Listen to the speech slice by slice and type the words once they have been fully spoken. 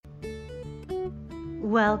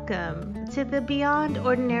Welcome to the Beyond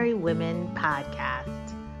Ordinary Women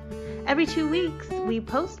podcast. Every 2 weeks, we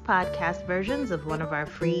post podcast versions of one of our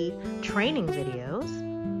free training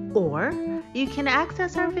videos, or you can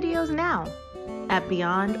access our videos now at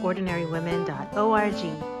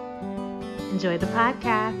beyondordinarywomen.org. Enjoy the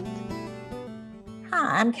podcast.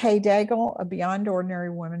 Hi, I'm Kay Daigle of Beyond Ordinary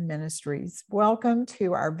Women Ministries. Welcome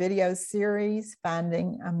to our video series,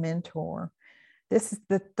 Finding a Mentor. This is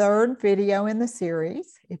the third video in the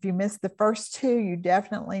series. If you missed the first two, you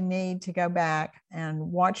definitely need to go back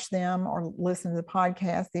and watch them or listen to the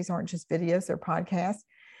podcast. These aren't just videos, they're podcasts.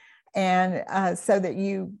 And so that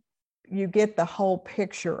you get the whole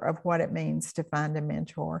picture of what it means to find a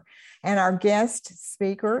mentor. And our guest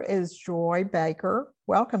speaker is Joy Baker.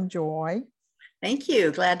 Welcome, Joy. Thank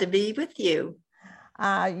you. Glad to be with you.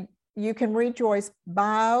 You can read Joy's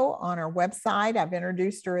bio on our website. I've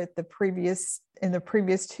introduced her in the previous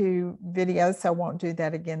two videos, so I won't do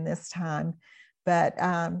that again this time. But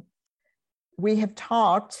we have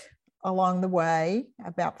talked along the way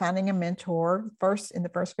about finding a mentor. In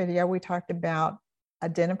the first video, we talked about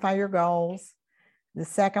identify your goals. The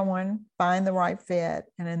second one, find the right fit.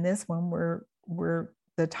 And in this one,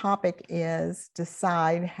 the topic is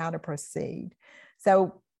decide how to proceed.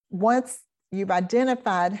 So once you've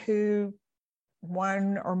identified who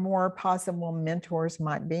one or more possible mentors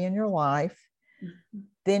might be in your life,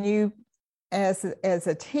 then you, as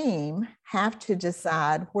a team, have to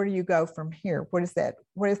decide where do you go from here? What is that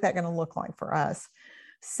going to look like for us?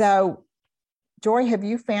 So, Joy, have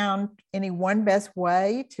you found any one best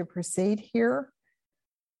way to proceed here?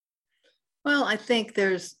 Well, I think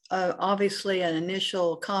there's obviously an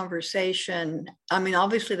initial conversation. I mean,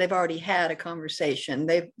 obviously they've already had a conversation.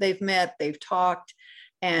 They've met, they've talked,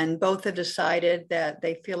 and both have decided that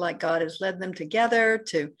they feel like God has led them together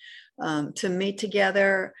to meet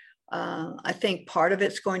together. I think part of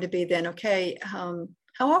it's going to be then, okay,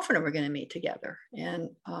 how often are we going to meet together? And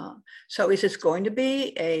so is this going to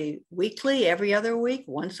be a weekly, every other week,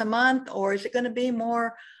 once a month, or is it going to be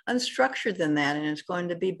more unstructured than that? And it's going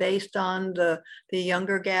to be based on the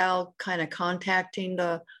younger gal kind of contacting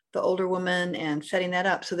the older woman and setting that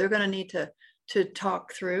up. So they're going to need to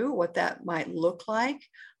talk through what that might look like.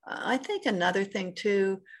 I think another thing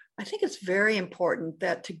too, I think it's very important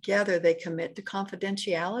that together they commit to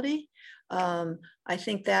confidentiality. I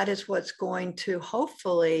think that is what's going to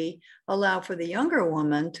hopefully allow for the younger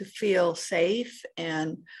woman to feel safe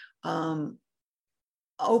and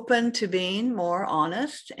open to being more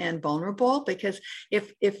honest and vulnerable. Because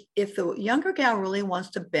if the younger gal really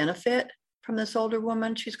wants to benefit from this older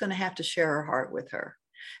woman, she's going to have to share her heart with her.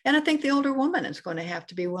 And I think the older woman is going to have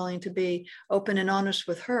to be willing to be open and honest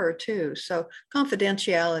with her too. So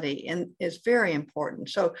confidentiality is very important.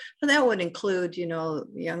 So that would include, the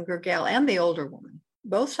younger gal and the older woman,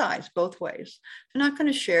 both sides, both ways. They're not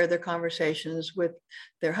going to share their conversations with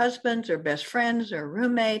their husbands, their best friends, their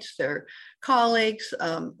roommates, their colleagues,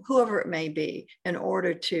 whoever it may be, in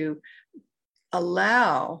order to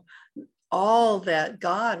allow all that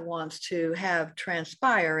God wants to have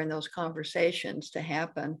transpire in those conversations to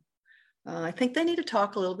happen. I think they need to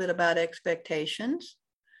talk a little bit about expectations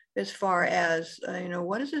as far as,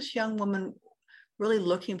 what is this young woman really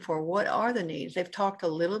looking for? What are the needs? They've talked a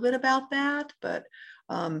little bit about that, but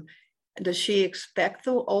does she expect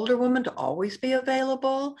the older woman to always be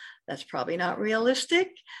available? That's probably not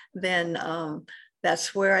realistic. Then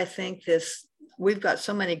that's where I think we've got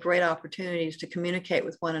so many great opportunities to communicate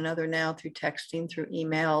with one another now through texting, through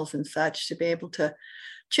emails and such, to be able to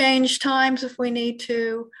change times if we need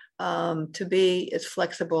to be as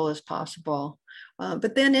flexible as possible.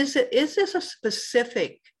 But then is this a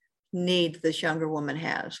specific need this younger woman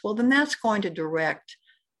has? Well, then that's going to direct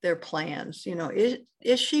their plans.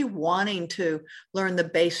 Is she wanting to learn the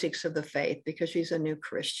basics of the faith because she's a new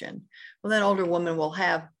Christian? Well, that older woman will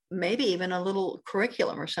have maybe even a little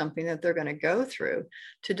curriculum or something that they're going to go through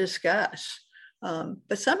to discuss.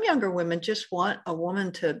 But some younger women just want a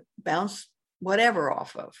woman to bounce whatever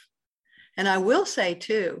off of. And I will say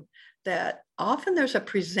too, that often there's a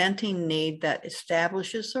presenting need that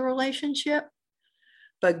establishes the relationship,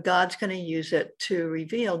 but God's going to use it to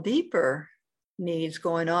reveal deeper needs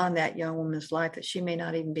going on in that young woman's life that she may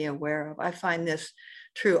not even be aware of. I find this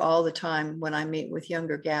true all the time when I meet with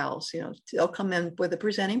younger gals. They'll come in with a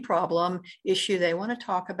presenting problem, issue they want to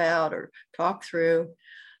talk about or talk through.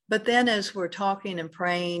 But then as we're talking and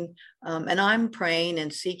praying, and I'm praying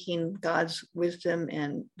and seeking God's wisdom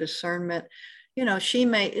and discernment, she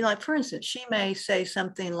may, like, for instance, she may say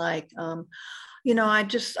something like, I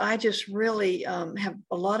just really have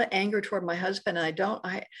a lot of anger toward my husband, and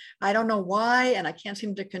I don't know why, and I can't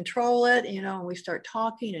seem to control it. And we start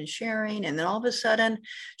talking and sharing, and then all of a sudden,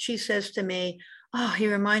 she says to me, "Oh, he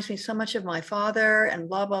reminds me so much of my father," and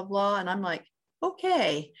blah blah blah. And I'm like,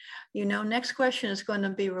 "Okay, next question is going to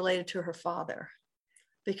be related to her father."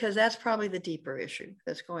 Because that's probably the deeper issue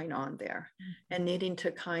that's going on there, and needing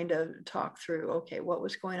to kind of talk through, okay, what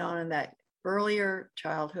was going on in that earlier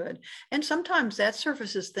childhood. And sometimes that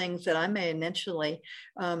surfaces things that I may initially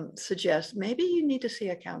suggest, maybe you need to see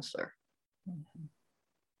a counselor. Mm-hmm.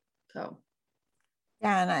 So.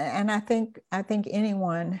 Yeah, and I think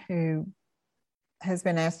anyone who has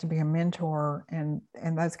been asked to be a mentor and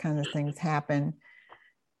those kinds of things happen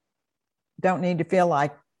don't need to feel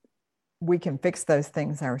like we can fix those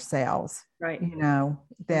things ourselves. Right.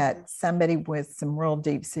 That somebody with some real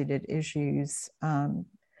deep-seated issues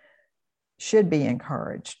should be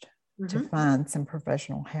encouraged to find some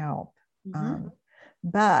professional help.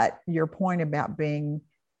 But your point about being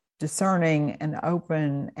discerning and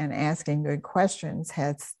open and asking good questions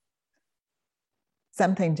has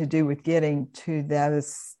something to do with getting to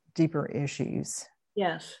those deeper issues.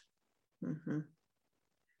 Yes.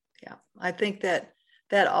 Yeah, I think that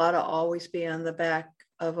ought to always be on the back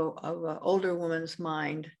of an older woman's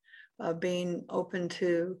mind, being open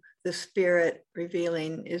to the Spirit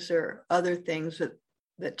revealing, is there other things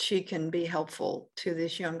that she can be helpful to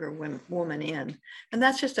this younger woman in? And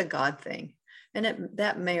that's just a God thing. And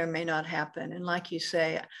that may or may not happen. And like you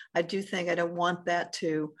say, I do think I don't want that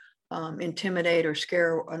to intimidate or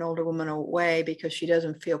scare an older woman away because she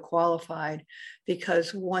doesn't feel qualified.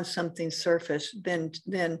 Because once something's surfaced, then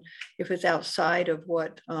if it's outside of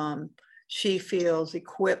what she feels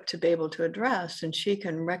equipped to be able to address, and she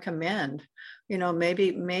can recommend,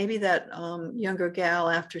 maybe that younger gal,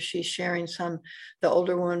 after she's sharing the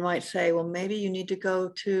older woman might say, well, maybe you need to go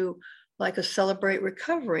to like a Celebrate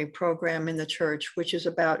Recovery program in the church, which is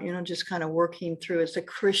about, just kind of working through, it's a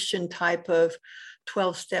Christian type of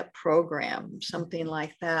 12-step program, something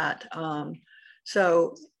like that.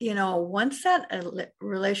 So, once that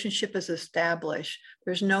relationship is established,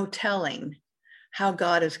 there's no telling how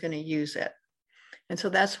God is going to use it. And so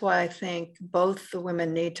that's why I think both the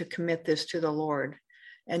women need to commit this to the Lord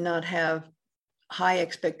and not have high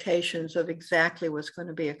expectations of exactly what's going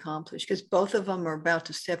to be accomplished, because both of them are about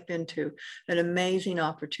to step into an amazing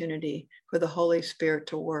opportunity for the Holy Spirit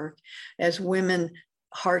to work as women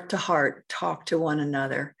heart to heart talk to one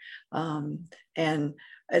another. And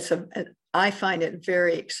I find it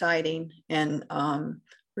very exciting and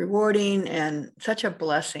rewarding and such a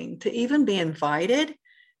blessing to even be invited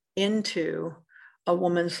into a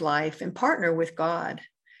woman's life and partner with God.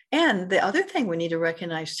 And the other thing we need to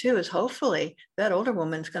recognize too is hopefully that older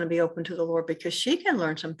woman is going to be open to the Lord, because she can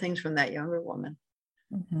learn some things from that younger woman.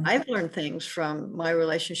 I've learned things from my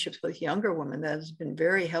relationships with younger women that has been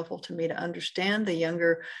very helpful to me to understand the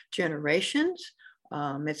younger generations.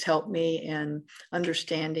 It's helped me in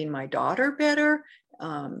understanding my daughter better.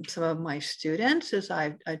 Some of my students, as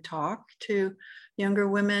I talk to younger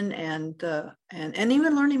women, and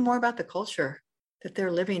even learning more about the culture that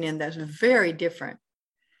they're living in, that's very different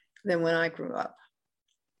than when I grew up.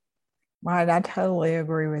 Right, I totally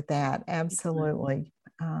agree with that. Absolutely.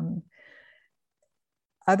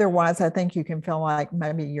 Otherwise, I think you can feel like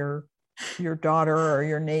maybe your daughter or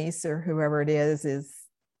your niece or whoever it is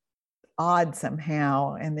odd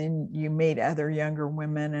somehow, and then you meet other younger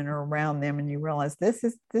women and are around them, and you realize this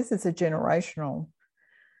is a generational.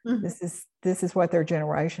 This is what their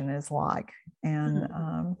generation is like,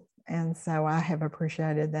 and so I have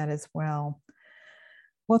appreciated that as well.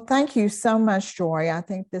 Well, thank you so much, Joy. I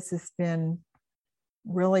think this has been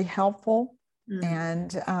really helpful,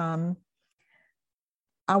 and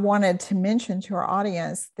I wanted to mention to our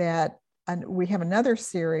audience that we have another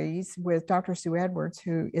series with Dr. Sue Edwards,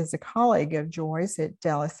 who is a colleague of Joy's at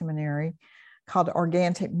Dallas Seminary, called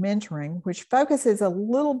Organic Mentoring, which focuses a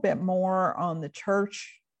little bit more on the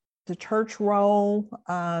church role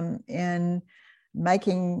in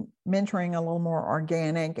making mentoring a little more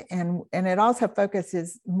organic. And it also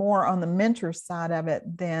focuses more on the mentor side of it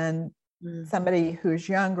than somebody who's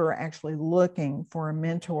younger actually looking for a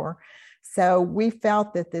mentor. So we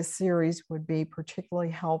felt that this series would be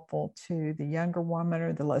particularly helpful to the younger woman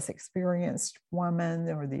or the less experienced woman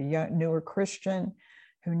or the newer Christian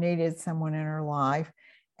who needed someone in her life,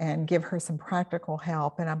 and give her some practical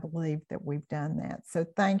help. And I believe that we've done that. So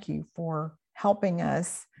thank you for helping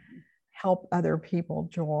us help other people,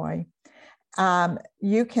 Joy.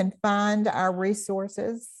 You can find our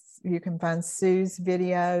resources. You can find Sue's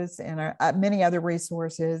videos and many other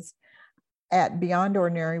resources at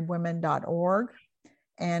beyondordinarywomen.org.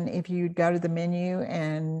 And if you go to the menu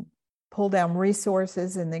and pull down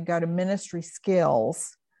resources and then go to ministry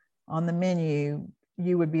skills on the menu,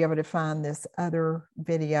 you would be able to find this other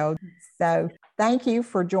video. So thank you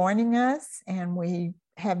for joining us. And we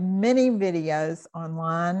have many videos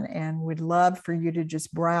online, and we'd love for you to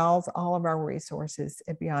just browse all of our resources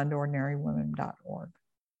at beyondordinarywomen.org.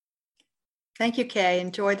 Thank you, Kay.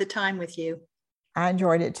 Enjoyed the time with you. I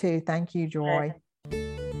enjoyed it too. Thank you, Joy.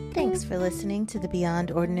 Thanks for listening to the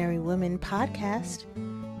Beyond Ordinary Women podcast.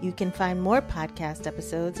 You can find more podcast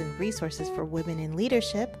episodes and resources for women in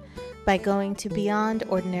leadership by going to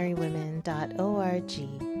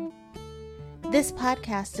beyondordinarywomen.org. This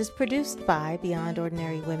podcast is produced by Beyond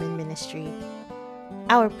Ordinary Women Ministry.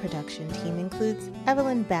 Our production team includes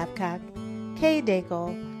Evelyn Babcock, Kay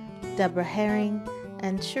Daigle, Deborah Herring,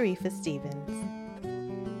 and Sharifa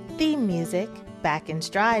Stevens. Theme music, Back in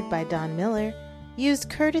Stride by Don Miller, used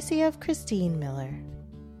courtesy of Christine Miller.